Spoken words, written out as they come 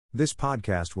This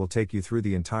podcast will take you through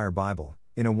the entire Bible,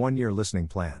 in a 1-year listening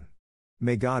plan.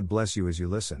 May God bless you as you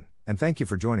listen, and thank you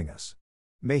for joining us.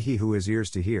 May he who has ears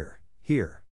to hear,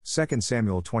 hear. 2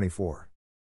 Samuel 24:22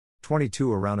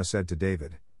 Araunah said to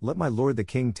David, "Let my lord the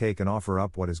king take and offer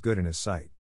up what is good in his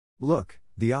sight. Look,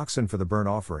 the oxen for the burnt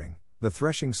offering, the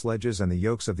threshing sledges and the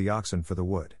yokes of the oxen for the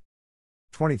wood."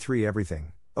 23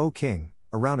 Everything, O king,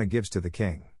 Araunah gives to the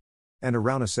king. And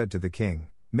Araunah said to the king,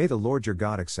 "May the Lord your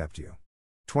God accept you."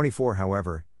 24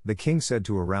 However, the king said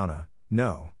to Araunah,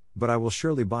 "No, but I will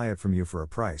surely buy it from you for a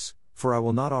price, for I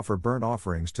will not offer burnt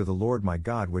offerings to the Lord my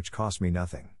God which cost me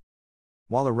nothing."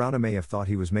 While Araunah may have thought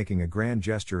he was making a grand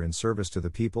gesture in service to the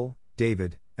people,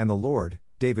 David, and the Lord,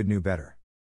 David knew better.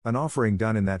 An offering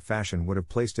done in that fashion would have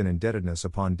placed an indebtedness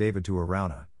upon David to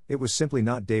Araunah. It was simply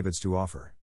not David's to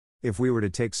offer. If we were to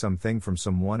take something from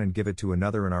someone and give it to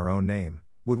another in our own name,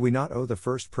 would we not owe the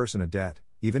first person a debt,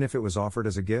 even if it was offered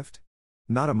as a gift?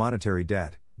 Not a monetary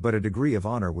debt, but a degree of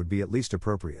honor would be at least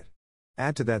appropriate.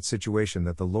 Add to that situation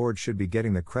that the Lord should be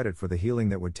getting the credit for the healing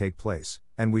that would take place,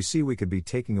 and we see we could be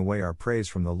taking away our praise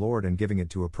from the Lord and giving it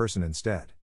to a person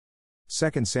instead.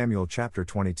 2 Samuel chapter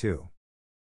 22.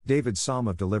 David's Psalm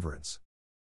of Deliverance.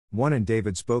 1 And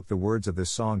David spoke the words of this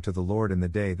song to the Lord in the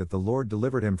day that the Lord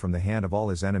delivered him from the hand of all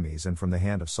his enemies and from the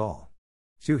hand of Saul.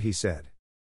 2 He said,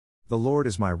 "The Lord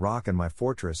is my rock and my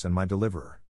fortress and my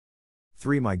deliverer.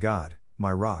 3 My God,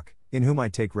 my rock, in whom I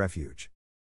take refuge.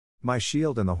 My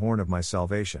shield and the horn of my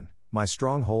salvation, my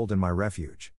stronghold and my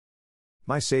refuge.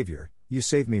 My Savior, you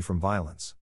save me from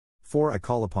violence. 4 I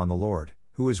call upon the Lord,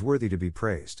 who is worthy to be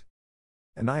praised.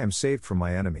 And I am saved from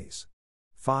my enemies.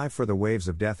 5 For the waves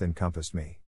of death encompassed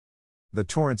me. The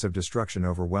torrents of destruction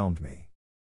overwhelmed me.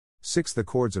 6 The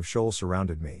cords of Sheol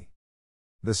surrounded me.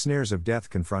 The snares of death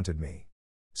confronted me.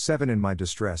 7 In my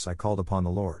distress I called upon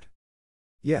the Lord.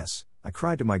 Yes, I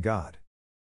cried to my God.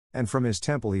 And from his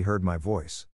temple he heard my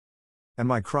voice. And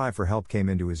my cry for help came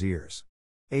into his ears.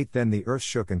 8 Then the earth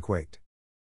shook and quaked.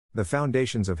 The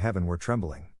foundations of heaven were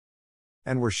trembling.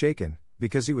 And were shaken,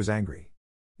 because he was angry.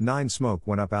 9 Smoke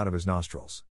went up out of his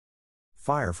nostrils.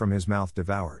 Fire from his mouth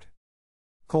devoured.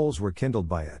 Coals were kindled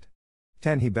by it.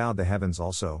 10 He bowed the heavens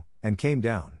also, and came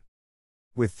down.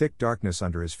 With thick darkness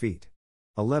under his feet.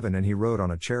 11 And he rode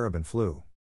on a cherub and flew.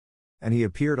 And he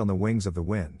appeared on the wings of the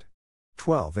wind.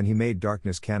 12 And he made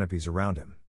darkness canopies around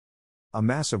him. A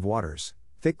mass of waters,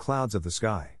 thick clouds of the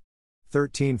sky.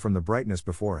 13 From the brightness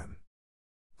before him.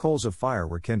 Coals of fire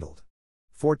were kindled.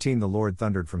 14 The Lord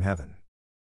thundered from heaven.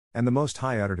 And the Most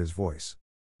High uttered his voice.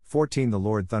 14 The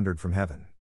Lord thundered from heaven.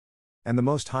 And the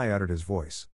Most High uttered his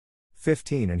voice.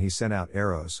 15 And he sent out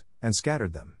arrows, and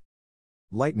scattered them.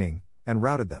 Lightning, and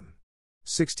routed them.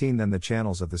 16 Then the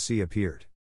channels of the sea appeared.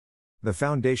 The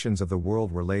foundations of the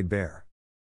world were laid bare.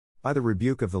 By the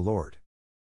rebuke of the Lord.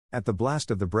 At the blast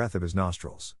of the breath of his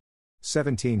nostrils.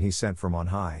 17 He sent from on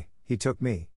high, he took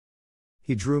me.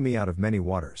 He drew me out of many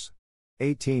waters.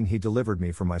 18 He delivered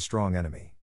me from my strong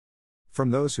enemy. From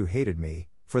those who hated me,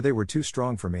 for they were too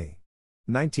strong for me.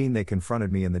 19 They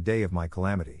confronted me in the day of my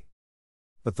calamity.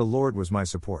 But the Lord was my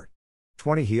support.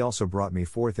 20 He also brought me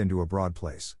forth into a broad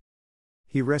place.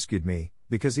 He rescued me,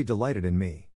 because he delighted in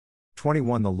me.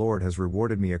 21 The Lord has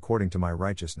rewarded me according to my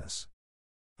righteousness.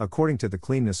 According to the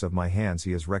cleanness of my hands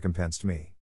he has recompensed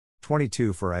me.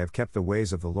 22 For I have kept the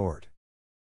ways of the Lord.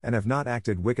 And have not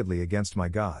acted wickedly against my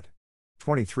God.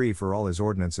 23 For all his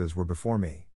ordinances were before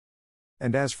me.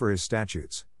 And as for his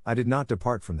statutes, I did not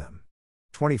depart from them.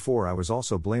 24 I was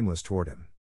also blameless toward him.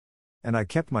 And I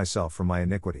kept myself from my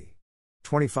iniquity.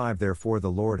 25 Therefore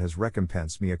the Lord has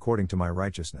recompensed me according to my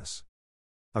righteousness.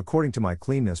 According to my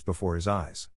cleanness before his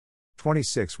eyes.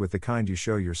 26 With the kind you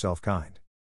show yourself kind.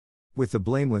 With the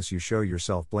blameless you show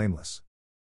yourself blameless.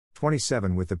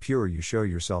 27 With the pure you show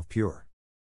yourself pure.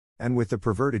 And with the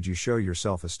perverted you show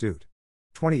yourself astute.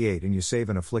 28 And you save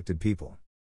an afflicted people.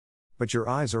 But your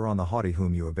eyes are on the haughty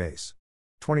whom you abase.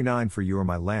 29 For you are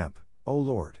my lamp, O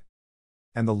Lord.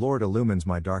 And the Lord illumines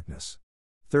my darkness.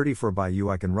 30 For by you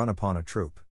I can run upon a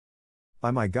troop.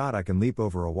 By my God I can leap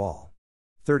over a wall.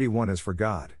 31 As for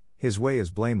God, his way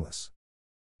is blameless.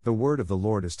 The word of the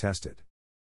Lord is tested.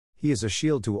 He is a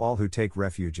shield to all who take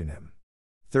refuge in him.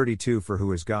 32 For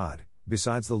who is God,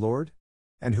 besides the Lord?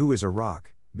 And who is a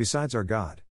rock, besides our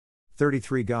God?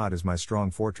 33 God is my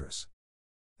strong fortress.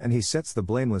 And he sets the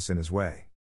blameless in his way.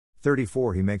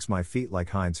 34 He makes my feet like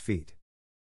hinds' feet.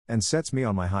 And sets me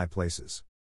on my high places.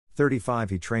 35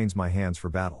 He trains my hands for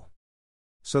battle.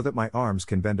 So that my arms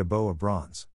can bend a bow of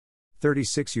bronze.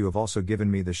 36 You have also given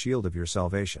me the shield of your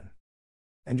salvation.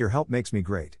 And your help makes me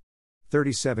great.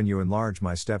 37 You enlarge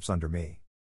my steps under me.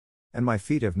 And my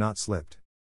feet have not slipped.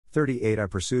 38 I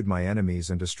pursued my enemies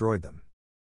and destroyed them.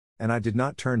 And I did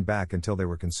not turn back until they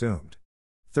were consumed.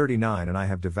 39 And I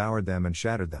have devoured them and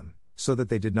shattered them, so that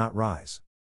they did not rise.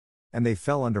 And they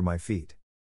fell under my feet.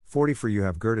 40 For you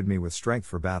have girded me with strength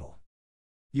for battle.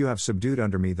 You have subdued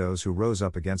under me those who rose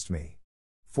up against me.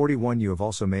 41 You have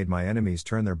also made my enemies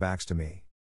turn their backs to me.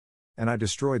 And I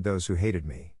destroyed those who hated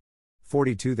me.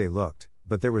 42 They looked,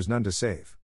 but there was none to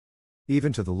save.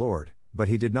 Even to the Lord, but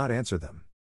he did not answer them.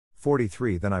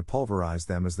 43 Then I pulverized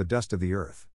them as the dust of the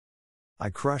earth. I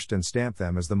crushed and stamped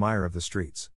them as the mire of the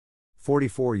streets.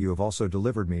 44 You have also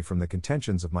delivered me from the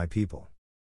contentions of my people.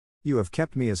 You have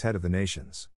kept me as head of the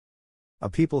nations. A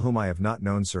people whom I have not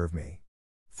known serve me.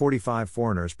 45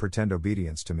 Foreigners pretend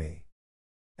obedience to me.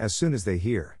 As soon as they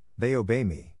hear, they obey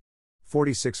me.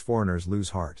 46 Foreigners lose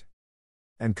heart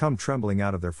and come trembling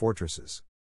out of their fortresses.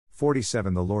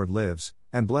 47 The Lord lives,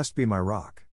 and blessed be my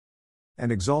rock.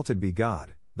 And exalted be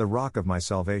God, the rock of my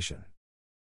salvation.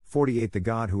 48 The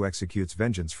God who executes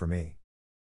vengeance for me.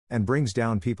 And brings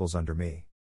down peoples under me.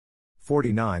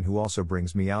 49 Who also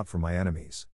brings me out from my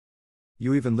enemies.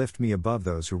 You even lift me above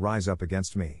those who rise up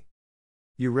against me.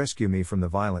 You rescue me from the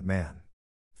violent man.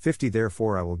 50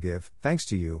 Therefore I will give thanks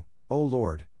to you, O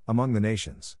Lord, among the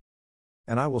nations.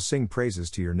 And I will sing praises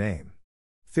to your name.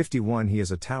 51 He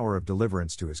is a tower of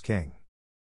deliverance to his king.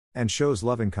 And shows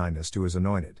lovingkindness to his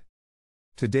anointed.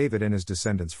 To David and his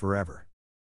descendants forever.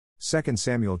 2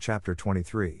 Samuel chapter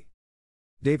 23.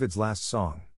 David's last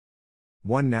song.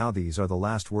 1 Now these are the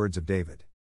last words of David.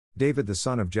 David the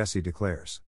son of Jesse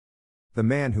declares. The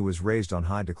man who was raised on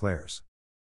high declares.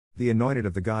 The anointed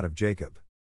of the God of Jacob.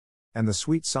 And the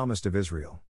sweet psalmist of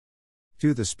Israel.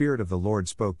 2 The Spirit of the Lord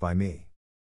spoke by me.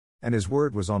 And his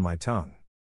word was on my tongue.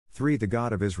 3 The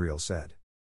God of Israel said.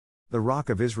 The rock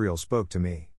of Israel spoke to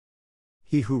me.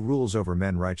 He who rules over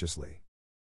men righteously.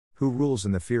 Who rules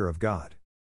in the fear of God.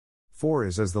 4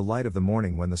 Is as the light of the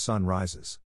morning when the sun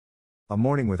rises. A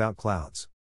morning without clouds.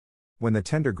 When the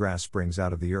tender grass springs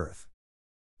out of the earth.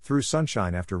 Through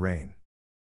sunshine after rain.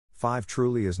 5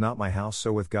 Truly is not my house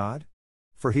so with God?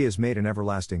 For he has made an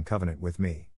everlasting covenant with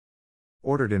me.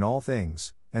 Ordered in all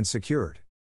things, and secured.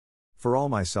 For all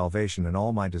my salvation and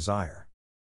all my desire.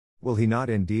 Will he not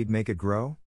indeed make it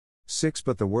grow? 6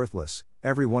 But the worthless,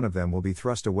 every one of them will be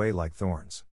thrust away like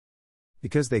thorns.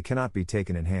 Because they cannot be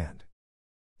taken in hand.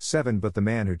 7 But the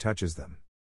man who touches them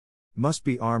must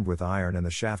be armed with iron and the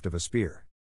shaft of a spear.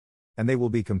 And they will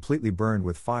be completely burned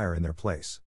with fire in their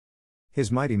place.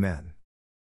 His mighty men.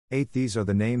 8 These are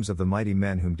the names of the mighty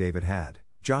men whom David had: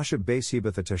 Joshab-Bassheba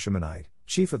the Teshemmonite,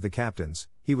 chief of the captains.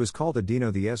 He was called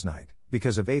Adino the Eznite,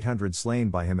 because of 800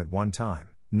 slain by him at one time.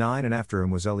 9 And after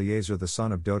him was Eleazar the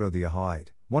son of Dodo the Ahohite,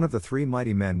 one of the 3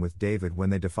 mighty men with David when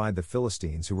they defied the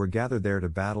Philistines who were gathered there to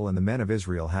battle and the men of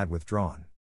Israel had withdrawn.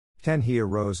 10 He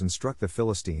arose and struck the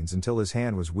Philistines until his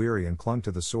hand was weary and clung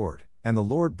to the sword, and the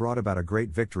Lord brought about a great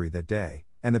victory that day,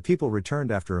 and the people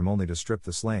returned after him only to strip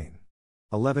the slain.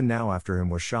 11 Now after him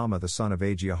was Shammah the son of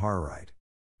Agee a Hararite.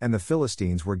 And the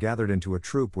Philistines were gathered into a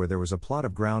troop where there was a plot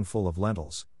of ground full of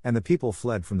lentils, and the people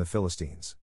fled from the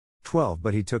Philistines. 12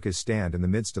 But he took his stand in the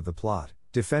midst of the plot,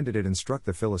 defended it and struck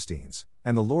the Philistines,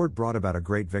 and the Lord brought about a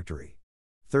great victory.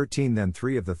 13 Then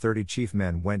 3 of the 30 chief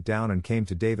men went down and came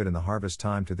to David in the harvest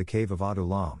time to the cave of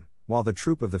Adullam, while the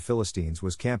troop of the Philistines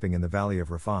was camping in the valley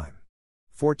of Rephaim.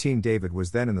 14 David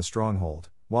was then in the stronghold,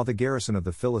 while the garrison of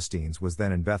the Philistines was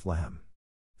then in Bethlehem.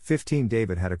 15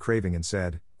 David had a craving and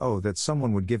said, Oh, that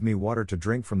someone would give me water to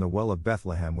drink from the well of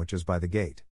Bethlehem which is by the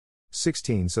gate.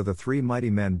 16 So the 3 mighty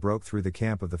men broke through the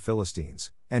camp of the Philistines,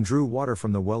 and drew water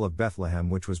from the well of Bethlehem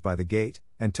which was by the gate,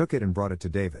 and took it and brought it to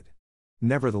David.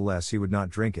 Nevertheless he would not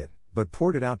drink it, but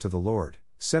poured it out to the Lord.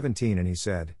 17 And he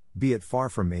said, Be it far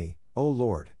from me, O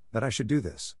Lord, that I should do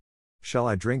this. Shall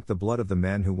I drink the blood of the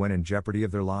men who went in jeopardy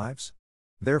of their lives?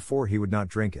 Therefore he would not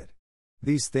drink it.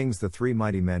 These things the 3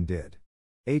 mighty men did.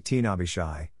 18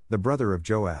 Abishai, the brother of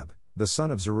Joab, the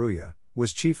son of Zeruiah,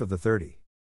 was chief of the 30.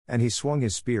 And he swung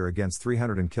his spear against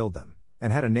 300 and killed them,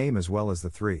 and had a name as well as the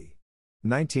 3.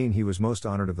 19 He was most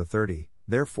honored of the 30,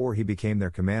 therefore he became their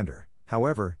commander,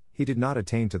 however, he did not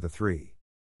attain to the 3.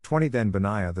 20 Then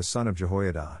Benaiah the son of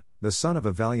Jehoiada, the son of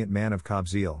a valiant man of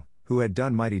Kabzeel, who had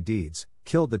done mighty deeds,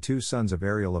 killed the 2 sons of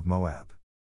Ariel of Moab.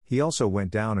 He also went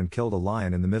down and killed a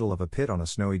lion in the middle of a pit on a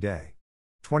snowy day.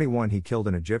 21 He killed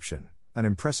an Egyptian, an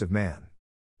impressive man.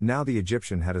 Now the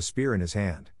Egyptian had a spear in his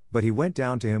hand, but he went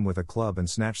down to him with a club and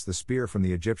snatched the spear from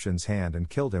the Egyptian's hand and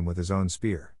killed him with his own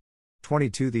spear.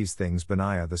 22 These things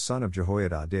Benaiah the son of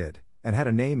Jehoiada did, and had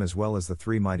a name as well as the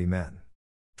 3 mighty men.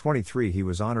 23 He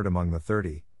was honored among the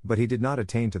 30, but he did not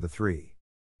attain to the 3.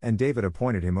 And David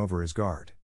appointed him over his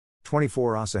guard.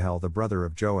 24 Asahel the brother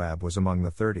of Joab was among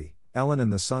the 30,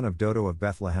 Elhanan the son of Dodo of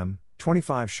Bethlehem,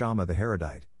 25 Shammah the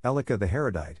Harodite, Elika the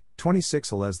Harodite, 26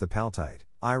 Helez the Paltite,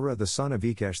 Ira the son of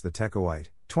Ikesh the Tekoite,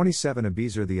 27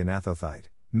 Abiezer the Anathothite,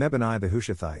 Mebani the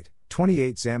Hushathite,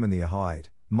 28 Zaman the Ahawite,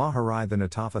 Maharai the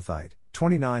Netophathite,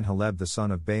 29 Haleb the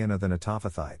son of Baanah the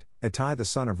Netophathite, Ittai the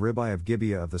son of Ribai of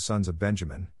Gibeah of the sons of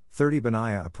Benjamin, 30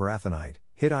 Benaiah a Parathonite,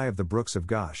 Hiddai of the brooks of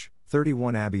Gosh,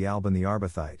 31 Abi Albon the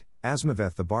Arbathite,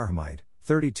 Asmaveth the Barhamite,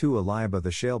 32 Eliabah the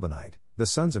Shalbonite, the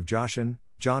sons of Joshan,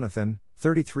 Jonathan,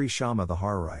 33 Shammah the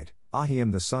Hararite,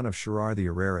 Ahiam the son of Sharar the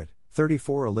Ararat,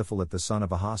 34 Eliphalet the son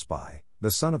of Ahasbai,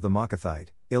 the son of the Maacathite,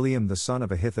 Iliam the son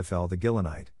of Ahithophel the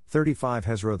Gilonite, 35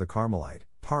 Hezro the Carmelite,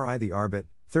 Parai the Arbit,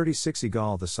 36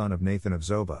 Igal the son of Nathan of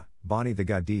Zobah, Bani the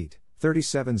Gadite,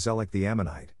 37 Zelek the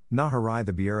Ammonite, Naharai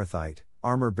the Beerothite,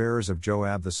 armor-bearers of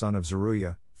Joab the son of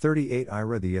Zeruiah, 38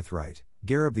 Ira the Ithrite,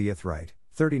 Gareb the Ithrite,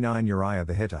 39 Uriah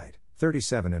the Hittite,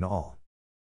 37 in all.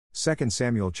 2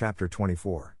 Samuel chapter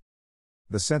 24.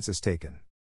 The census taken.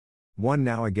 1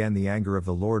 Now again the anger of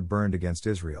the Lord burned against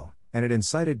Israel, and it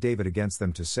incited David against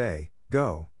them to say,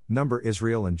 Go, number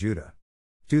Israel and Judah.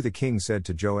 2 The king said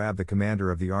to Joab the commander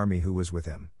of the army who was with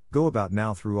him, Go about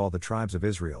now through all the tribes of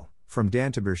Israel, from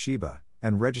Dan to Beersheba,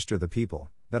 and register the people,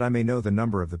 that I may know the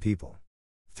number of the people.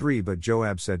 3 But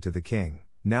Joab said to the king,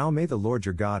 Now may the Lord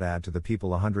your God add to the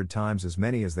people 100 times as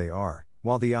many as they are,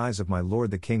 while the eyes of my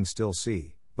lord the king still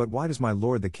see, but why does my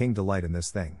lord the king delight in this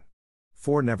thing?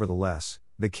 4 Nevertheless,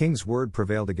 the king's word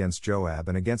prevailed against Joab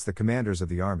and against the commanders of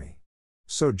the army.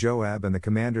 So Joab and the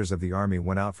commanders of the army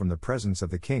went out from the presence of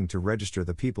the king to register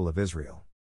the people of Israel.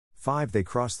 5 They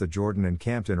crossed the Jordan and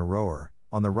camped in Aroer,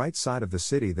 on the right side of the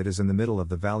city that is in the middle of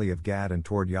the valley of Gad and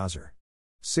toward Yazer.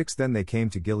 6 Then they came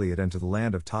to Gilead and to the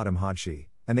land of Tadim Hodshi,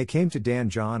 and they came to Dan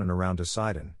John and around to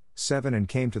Sidon. 7 And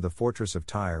came to the fortress of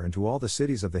Tyre and to all the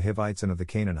cities of the Hivites and of the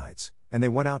Canaanites, and they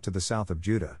went out to the south of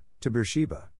Judah, to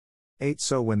Beersheba. 8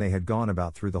 So when they had gone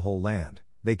about through the whole land,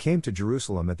 they came to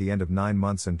Jerusalem at the end of 9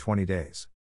 months and 20 days.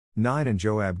 9 And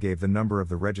Joab gave the number of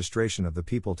the registration of the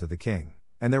people to the king,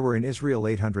 and there were in Israel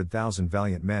 800,000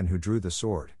 valiant men who drew the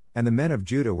sword, and the men of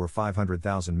Judah were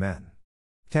 500,000 men.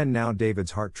 10 Now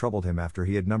David's heart troubled him after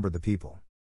he had numbered the people.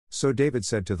 So David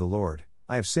said to the Lord,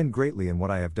 I have sinned greatly in what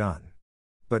I have done.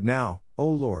 But now, O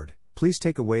Lord, please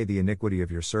take away the iniquity of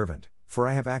your servant, for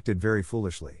I have acted very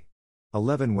foolishly.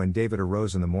 11 When David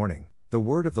arose in the morning, the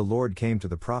word of the Lord came to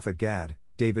the prophet Gad,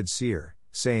 David's seer,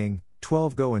 saying,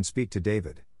 12 Go and speak to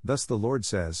David, thus the Lord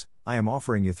says, I am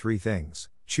offering you 3 things,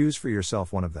 choose for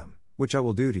yourself one of them, which I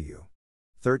will do to you.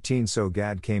 13 So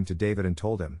Gad came to David and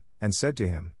told him, and said to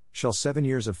him, Shall 7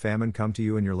 years of famine come to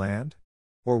you in your land?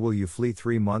 Or will you flee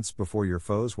 3 months before your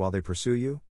foes while they pursue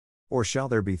you? Or shall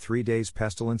there be 3 days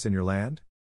pestilence in your land?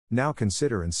 Now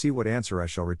consider and see what answer I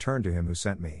shall return to him who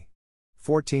sent me.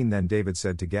 14 Then David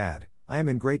said to Gad, I am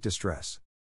in great distress.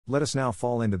 Let us now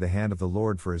fall into the hand of the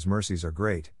Lord, for his mercies are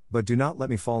great, but do not let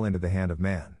me fall into the hand of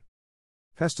man.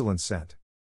 Pestilence sent.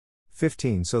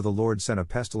 15 So the Lord sent a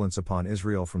pestilence upon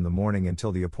Israel from the morning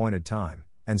until the appointed time,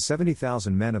 and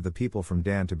 70,000 men of the people from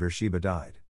Dan to Beersheba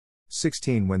died.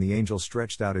 16 When the angel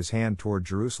stretched out his hand toward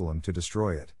Jerusalem to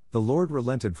destroy it, the Lord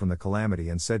relented from the calamity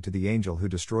and said to the angel who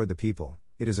destroyed the people,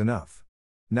 It is enough.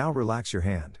 Now relax your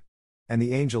hand. And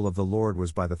the angel of the Lord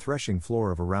was by the threshing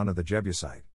floor of Araunah the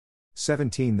Jebusite.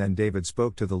 17 Then David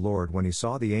spoke to the Lord when he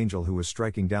saw the angel who was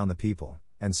striking down the people,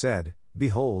 and said,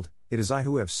 Behold, it is I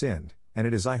who have sinned, and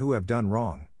it is I who have done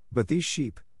wrong, but these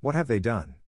sheep, what have they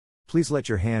done? Please let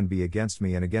your hand be against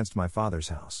me and against my father's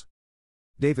house.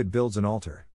 David builds an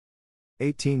altar.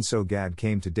 18 So Gad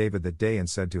came to David that day and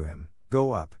said to him,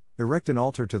 Go up, erect an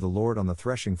altar to the Lord on the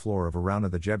threshing floor of Araunah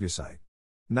the Jebusite.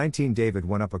 19 David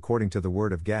went up according to the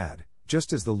word of Gad,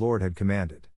 just as the Lord had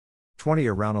commanded. 20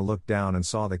 Araunah looked down and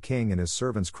saw the king and his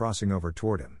servants crossing over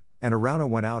toward him, and Araunah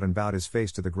went out and bowed his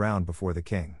face to the ground before the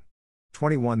king.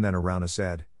 21 Then Araunah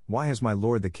said, Why has my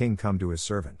lord the king come to his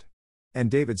servant?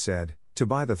 And David said, To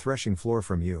buy the threshing floor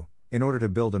from you, in order to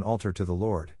build an altar to the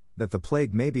Lord, that the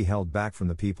plague may be held back from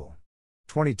the people.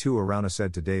 22 Araunah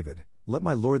said to David, Let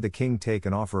my lord the king take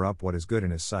and offer up what is good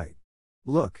in his sight.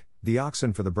 Look, the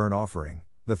oxen for the burnt offering,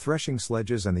 the threshing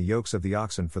sledges and the yokes of the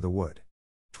oxen for the wood.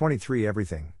 23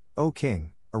 Everything, O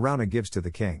king, Araunah gives to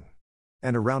the king.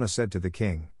 And Araunah said to the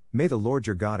king, May the Lord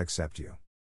your God accept you.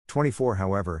 24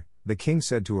 However, the king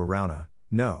said to Araunah,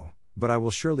 No, but I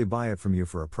will surely buy it from you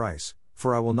for a price,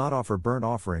 for I will not offer burnt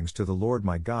offerings to the Lord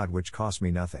my God which cost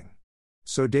me nothing.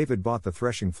 So David bought the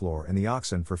threshing floor and the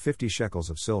oxen for 50 shekels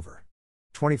of silver.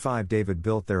 25 David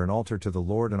built there an altar to the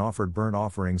Lord and offered burnt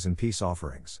offerings and peace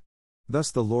offerings.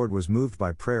 Thus the Lord was moved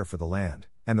by prayer for the land,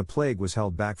 and the plague was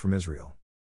held back from Israel.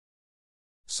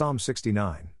 Psalm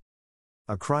 69.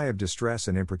 A cry of distress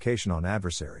and imprecation on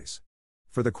adversaries.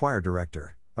 For the choir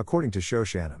director, according to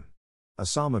Shoshanim. A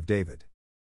psalm of David.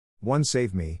 1.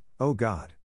 Save me, O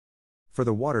God. For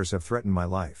the waters have threatened my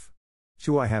life.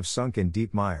 2. I have sunk in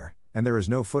deep mire, and there is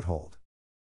no foothold.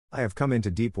 I have come into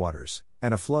deep waters,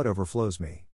 and a flood overflows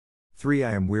me. 3.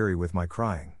 I am weary with my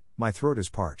crying, my throat is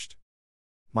parched.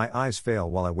 My eyes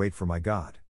fail while I wait for my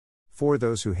God. 4.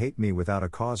 Those who hate me without a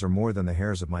cause are more than the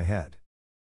hairs of my head.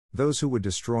 Those who would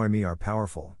destroy me are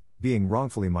powerful, being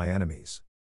wrongfully my enemies.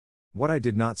 What I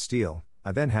did not steal,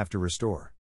 I then have to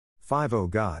restore. 5. O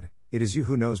God, it is you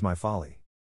who knows my folly.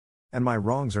 And my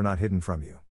wrongs are not hidden from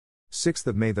you. 6.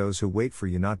 May those who wait for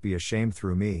you not be ashamed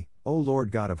through me, O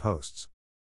Lord God of hosts.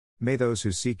 May those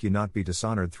who seek you not be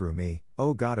dishonored through me,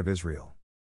 O God of Israel.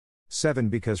 7.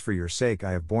 Because for your sake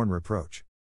I have borne reproach.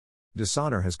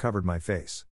 Dishonor has covered my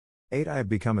face. 8. I have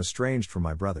become estranged from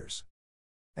my brothers,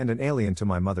 and an alien to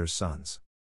my mother's sons.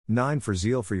 9. For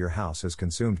zeal for your house has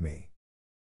consumed me,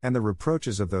 and the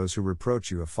reproaches of those who reproach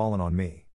you have fallen on me.